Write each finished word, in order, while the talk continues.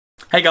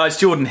Hey guys,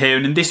 Jordan here,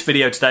 and in this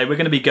video today we're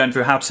going to be going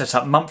through how to set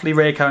up monthly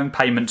recurring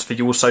payments for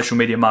your social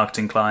media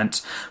marketing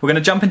clients. We're going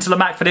to jump into the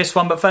Mac for this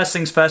one, but first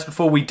things first,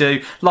 before we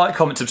do, like,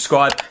 comment,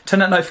 subscribe, turn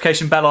that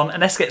notification bell on,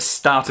 and let's get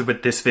started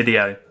with this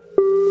video.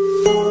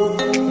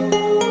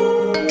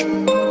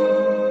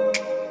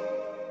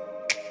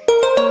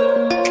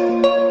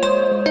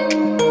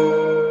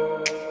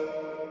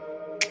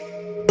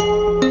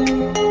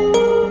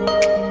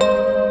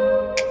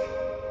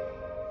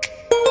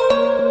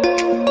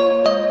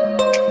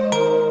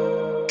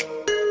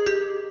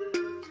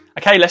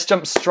 Okay, let's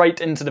jump straight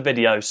into the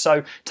video.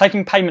 So,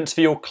 taking payments for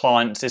your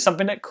clients is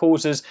something that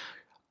causes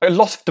a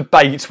lot of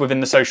debate within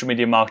the social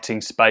media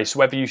marketing space,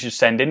 whether you should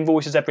send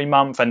invoices every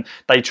month and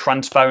they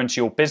transfer into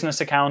your business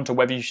account, or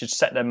whether you should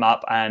set them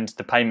up and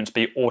the payments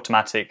be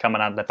automatic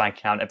coming out of their bank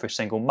account every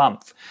single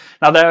month.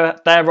 Now,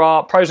 there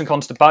are pros and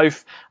cons to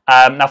both.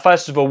 Now,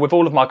 first of all, with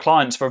all of my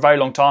clients, for a very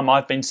long time,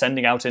 I've been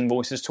sending out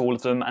invoices to all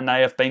of them, and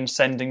they have been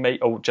sending me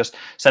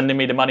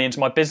the money into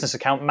my business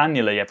account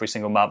manually every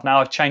single month. Now,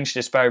 I've changed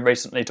this very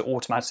recently to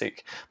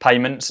automatic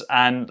payments,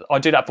 and I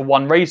do that for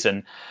one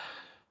reason.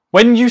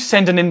 When you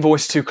send an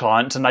invoice to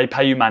clients and they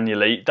pay you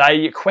manually,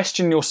 they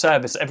question your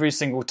service every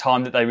single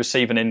time that they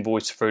receive an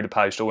invoice through the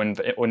post or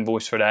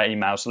invoice through their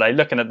email. So they're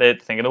looking at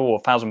it thinking, oh,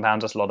 £1,000,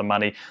 that's a lot of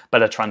money.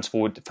 Better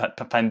transfer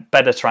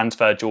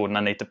Jordan, I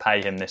need to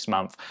pay him this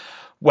month.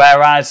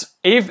 Whereas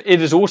if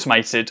it is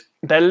automated,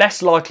 they're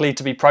less likely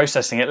to be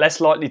processing it,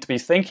 less likely to be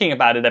thinking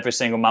about it every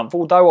single month.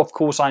 Although, of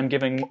course, I'm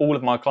giving all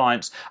of my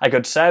clients a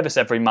good service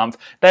every month,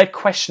 they're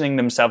questioning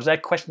themselves. They're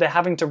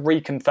having to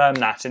reconfirm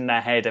that in their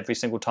head every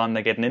single time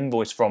they get an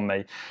invoice from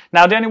me.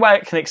 Now, the only way I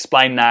can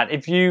explain that,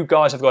 if you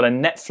guys have got a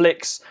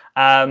Netflix,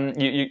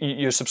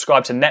 you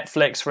subscribe to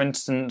Netflix, for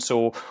instance,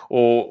 or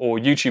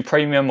YouTube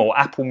Premium or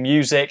Apple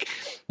Music,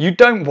 you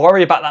don't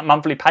worry about that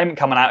monthly payment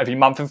coming out every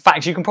month. In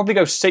fact, you can probably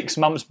go 6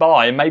 months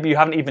by and maybe you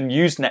haven't even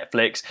used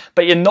Netflix,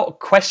 but you're not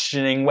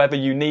questioning whether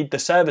you need the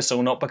service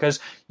or not, because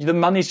the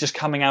money's just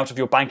coming out of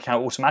your bank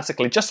account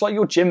automatically, just like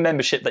your gym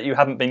membership that you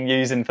haven't been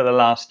using for the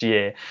last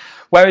year.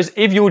 Whereas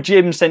if your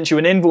gym sent you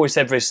an invoice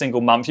every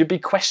single month, you'd be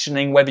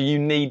questioning whether you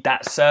need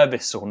that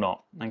service or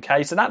not.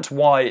 Okay, so that's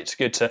why it's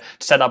good to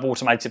set up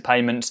automated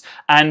payments.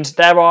 And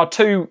there are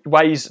two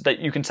ways that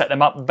you can set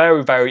them up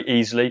very, very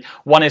easily.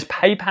 One is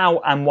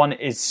PayPal and one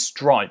is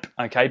Stripe.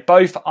 Okay,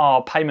 both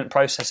are payment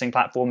processing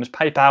platforms.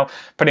 PayPal,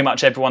 pretty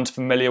much everyone's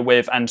familiar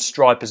with, and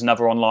Stripe is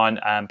another online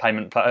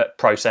payment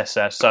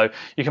processor. So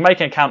you can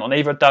make an account on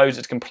either of those.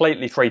 It's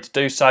completely free to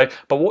do so.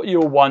 But what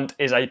you'll want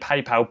is a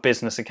PayPal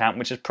business account,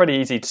 which is pretty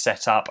easy to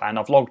set up, and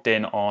I've logged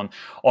in on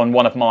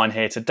one of mine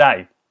here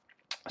today.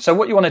 So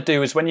what you want to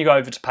do is when you go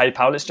over to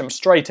PayPal, let's jump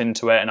straight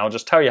into it, and I'll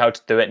just tell you how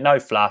to do it, no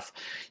fluff.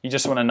 You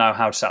just want to know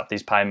how to set up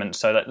these payments,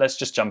 so let's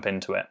just jump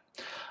into it.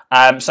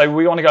 So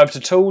we want to go over to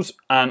Tools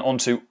and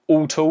onto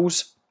All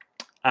Tools,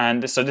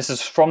 and so this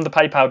is from the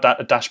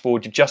PayPal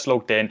dashboard. You've just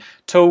logged in.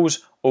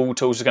 Tools, All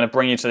Tools are going to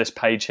bring you to this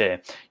page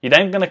here. You're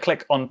then going to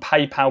click on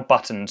PayPal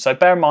button. So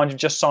bear in mind you've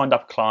just signed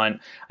up a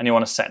client and you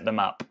want to set them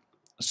up.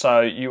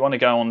 So you want to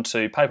go on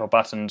to PayPal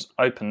buttons,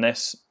 open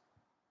this.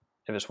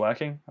 If it's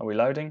working, are we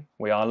loading?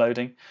 We are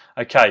loading.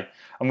 Okay,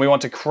 and we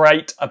want to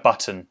create a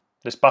button.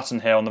 This button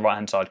here on the right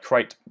hand side,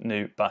 create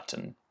new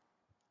button.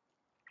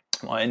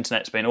 My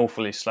internet's been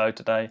awfully slow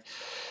today.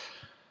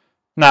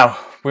 Now,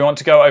 we want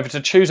to go over to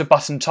choose a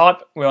button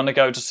type. We want to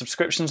go to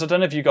subscriptions. I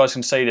don't know if you guys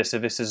can see this,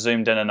 if this is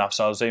zoomed in enough,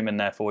 so I'll zoom in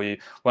there for you. We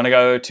want to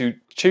go to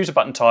choose a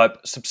button type,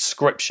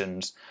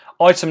 subscriptions.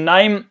 Item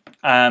name,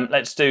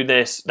 let's do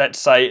this. Let's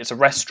say it's a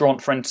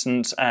restaurant, for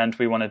instance, and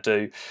we want to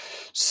do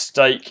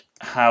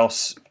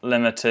Steakhouse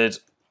Limited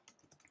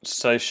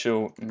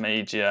social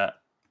media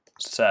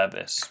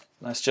service.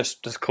 Let's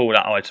just call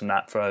that item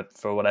that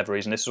for whatever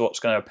reason. This is what's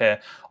going to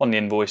appear on the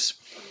invoice.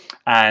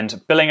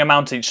 And billing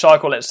amount each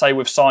cycle, let's say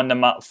we've signed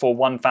them up for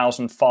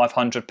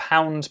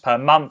 £1,500 per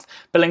month.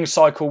 Billing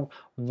cycle,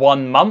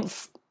 1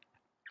 month.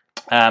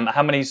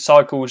 How many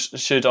cycles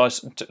should I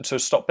to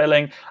stop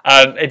billing?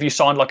 If you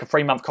signed like a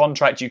 3-month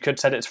contract, you could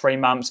set it to 3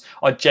 months.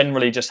 I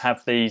generally just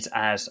have these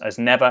as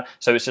never,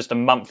 so it's just a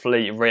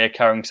monthly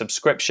reoccurring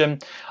subscription.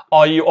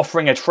 Are you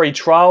offering a free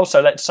trial?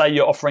 So let's say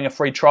you're offering a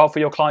free trial for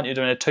your client. You're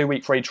doing a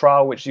 2-week free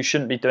trial, which you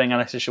shouldn't be doing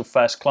unless it's your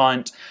first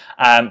client,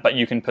 but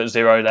you can put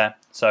 0 there.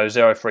 So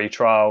 0 free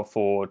trial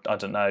for, I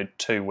don't know,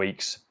 2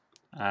 weeks.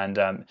 And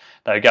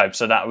there you go.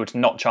 So that would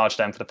not charge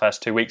them for the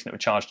first 2 weeks, and it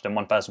would charge them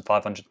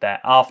 $1,500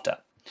 thereafter.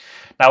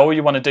 Now, all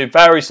you want to do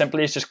very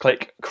simply is just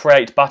click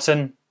Create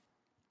Button.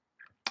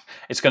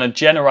 It's going to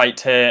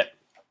generate here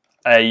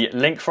a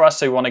link for us.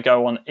 So we want to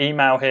go on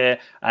email here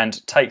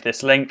and take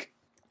this link.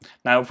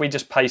 Now, if we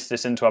just paste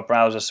this into our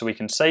browser so we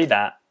can see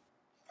that,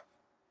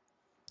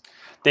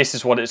 this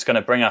is what it's going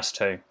to bring us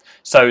to.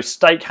 So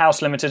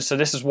Steakhouse Limited, so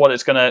this is what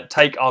it's going to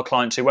take our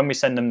client to when we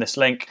send them this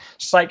link.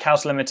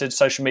 Steakhouse Limited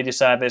social media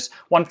service,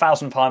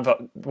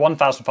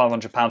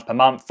 £1,500 per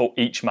month for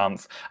each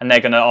month. And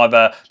they're going to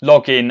either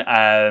log in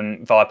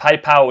via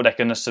PayPal, or they're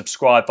going to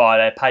subscribe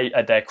via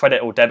their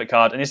credit or debit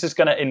card. And this is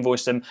going to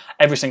invoice them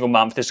every single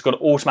month. This is going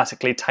to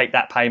automatically take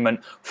that payment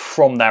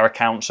from their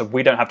account, so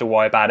we don't have to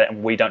worry about it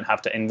and we don't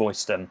have to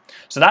invoice them.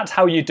 So that's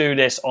how you do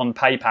this on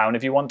PayPal. And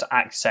if you want to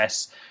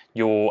access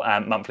your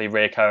monthly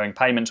reoccurring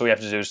payments, all you have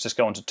to do is just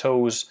go onto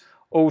Tools,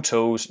 All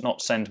Tools, not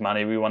Send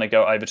Money. We want to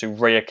go over to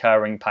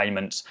Reoccurring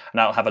Payments, and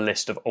that'll have a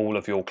list of all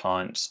of your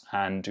clients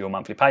and your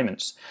monthly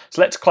payments.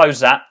 So let's close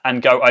that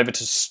and go over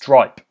to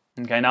Stripe.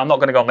 Okay, now I'm not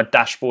going to go on my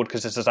dashboard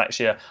because this is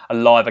actually a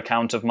live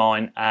account of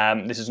mine.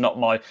 This is not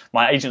my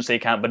agency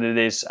account, but it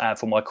is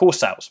for my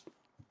course sales.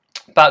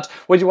 But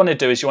what you want to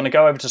do is you want to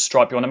go over to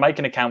Stripe. You want to make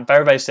an account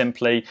very, very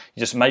simply.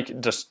 You just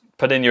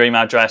put in your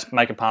email address,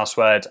 make a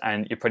password,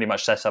 and you're pretty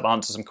much set up,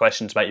 answer some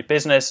questions about your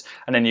business,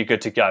 and then you're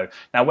good to go.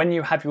 Now, when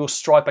you have your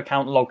Stripe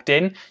account logged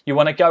in, you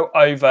want to go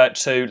over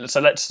to,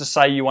 so let's just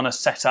say you want to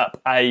set up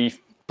a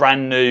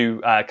brand new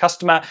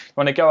customer. You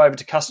want to go over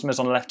to customers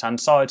on the left-hand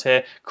side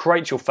here,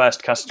 create your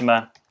first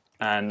customer,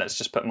 and let's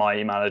just put my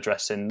email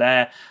address in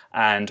there,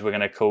 and we're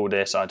going to call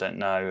this, I don't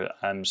know,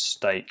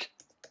 Steakhouse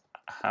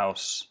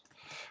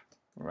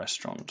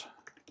Restaurant.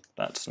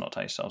 That's not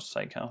a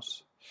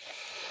steakhouse.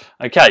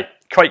 Okay,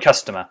 create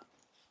customer.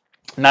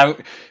 Now,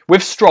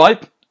 with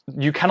Stripe,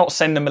 you cannot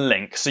send them a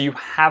link, so you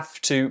have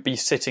to be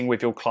sitting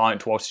with your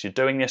client whilst you're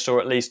doing this,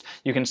 or at least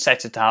you can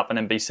set it up and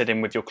then be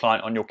sitting with your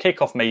client on your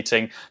kickoff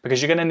meeting,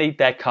 because you're going to need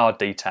their card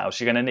details.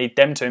 You're going to need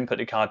them to input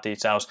the card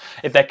details.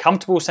 If they're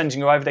comfortable sending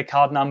you over their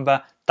card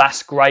number,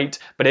 that's great,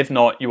 but if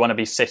not, you want to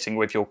be sitting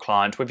with your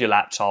client with your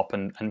laptop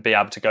and be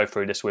able to go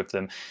through this with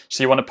them.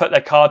 So you want to put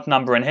their card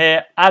number in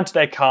here, add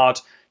their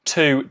card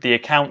to the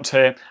account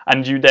here,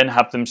 and you then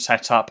have them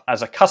set up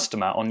as a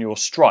customer on your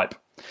Stripe.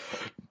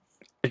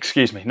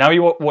 Excuse me. Now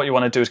what you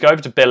want to do is go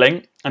over to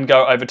billing and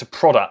go over to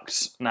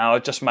products. Now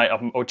I've just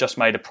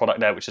made a product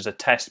there, which is a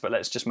test, but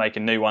let's just make a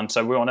new one.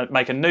 So we want to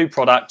make a new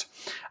product,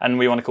 and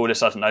we want to call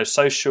this, I don't know,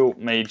 social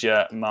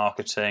media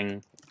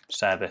marketing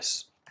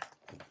service.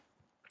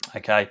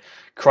 Okay,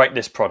 create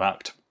this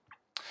product,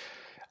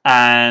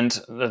 and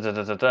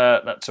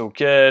that's all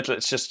good.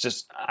 Let's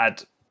just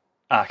add.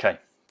 Okay,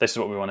 this is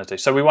what we want to do.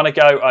 So we want to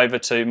go over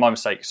to, my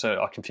mistake, so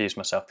I confused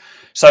myself.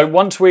 So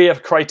once we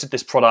have created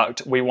this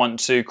product, we want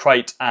to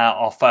create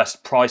our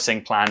first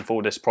pricing plan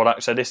for this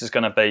product. So this is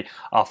going to be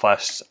our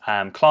first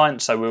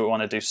client. So we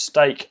want to do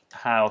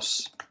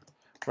Steakhouse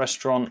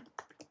Restaurant.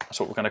 That's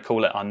what we're going to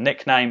call it. Our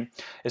nickname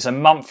is a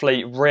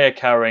monthly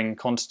reoccurring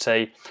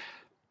quantity.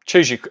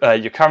 Choose your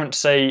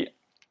currency,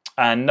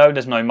 and no,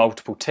 there's no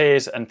multiple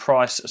tiers, and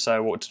price.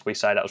 So what did we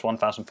say? That was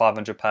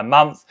 £1,500 per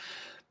month.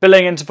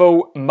 Billing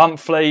interval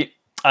monthly,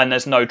 and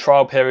there's no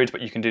trial period,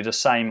 but you can do the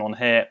same on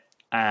here.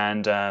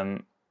 And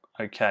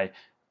okay,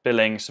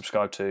 billing,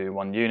 subscribe to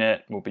 1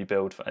 unit, will be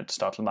billed at the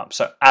start of the month.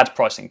 So add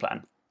pricing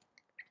plan.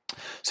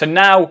 So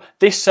now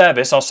this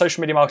service, our social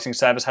media marketing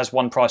service, has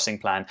one pricing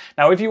plan.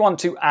 Now, if you want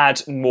to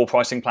add more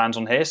pricing plans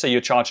on here, so you're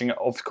charging,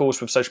 of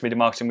course, with social media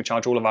marketing, we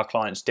charge all of our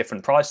clients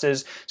different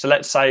prices. So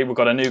let's say we've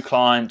got a new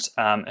client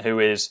who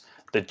is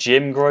the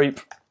Gym Group,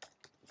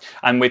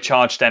 and we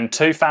charge them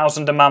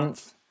 $2,000 a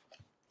month.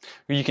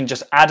 You can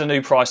just add a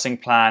new pricing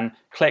plan,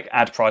 click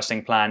add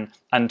pricing plan,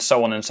 and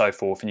so on and so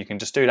forth. And you can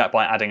just do that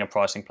by adding a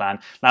pricing plan.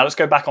 Now let's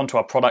go back onto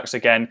our products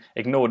again.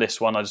 Ignore this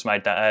one, I just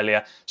made that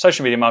earlier.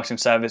 Social media marketing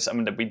service,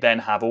 and we then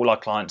have all our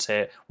clients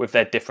here with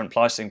their different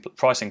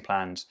pricing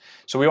plans.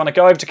 So we want to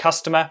go over to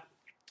customer.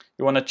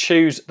 We want to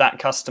choose that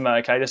customer.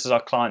 Okay, this is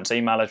our client's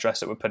email address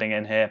that we're putting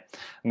in here.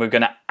 And we're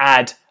going to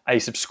add a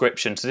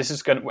subscription. So this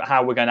is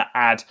how we're going to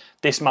add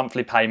this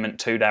monthly payment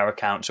to their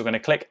account. So we're going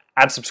to click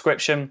add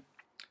subscription,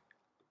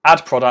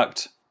 add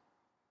product,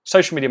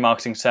 social media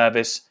marketing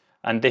service,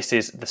 and this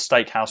is the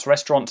Steakhouse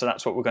Restaurant, so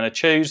that's what we're going to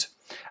choose.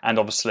 And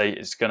obviously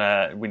it's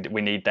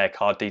we need their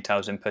card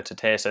details inputted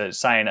here, so it's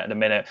saying at the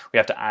minute we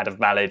have to add a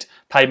valid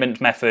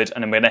payment method,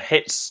 and then we're going to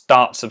hit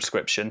start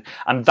subscription,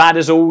 and that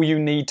is all you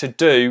need to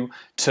do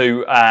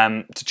to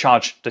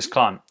charge this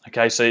client.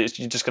 Okay, so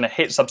you're just going to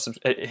hit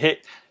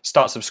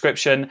start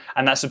subscription,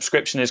 and that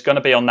subscription is going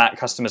to be on that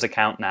customer's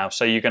account now.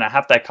 So you're going to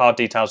have their card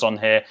details on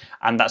here,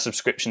 and that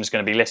subscription is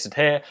going to be listed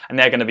here, and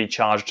they're going to be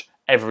charged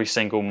every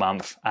single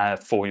month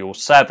for your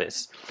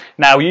service.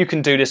 Now you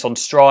can do this on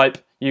Stripe,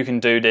 you can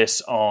do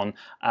this on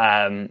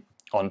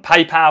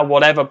PayPal,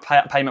 whatever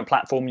payment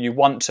platform you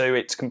want to.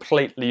 It's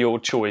completely your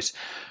choice.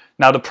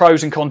 Now the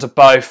pros and cons of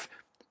both.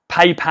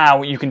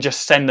 PayPal, you can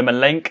just send them a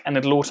link and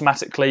it'll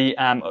automatically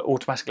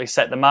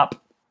set them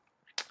up.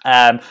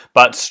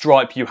 But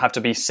Stripe, you have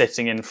to be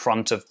sitting in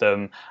front of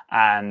them,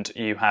 and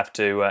you have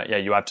to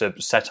you have to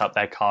set up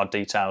their card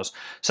details.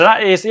 So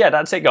that's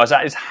it, guys.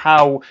 That is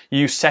how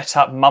you set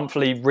up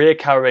monthly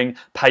recurring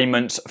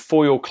payments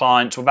for your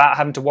clients without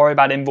having to worry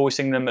about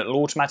invoicing them.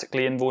 It'll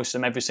automatically invoice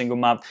them every single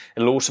month.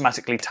 It'll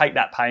automatically take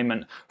that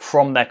payment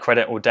from their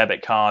credit or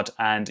debit card,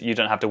 and you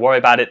don't have to worry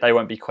about it. They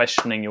won't be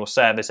questioning your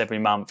service every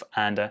month.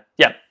 And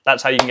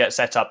that's how you can get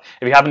set up.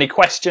 If you have any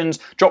questions,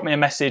 drop me a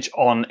message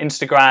on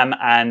Instagram,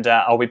 and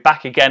I'll be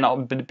back again. I'll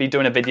be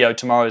doing a video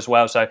tomorrow as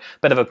well, so a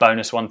bit of a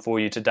bonus one for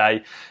you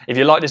today. If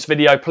you like this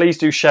video, please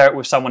do share it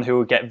with someone who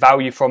will get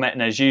value from it.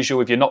 And as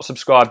usual, if you're not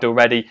subscribed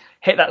already,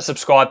 hit that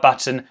subscribe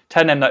button,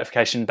 turn them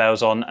notification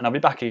bells on, and I'll be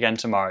back again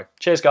tomorrow.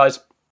 Cheers, guys.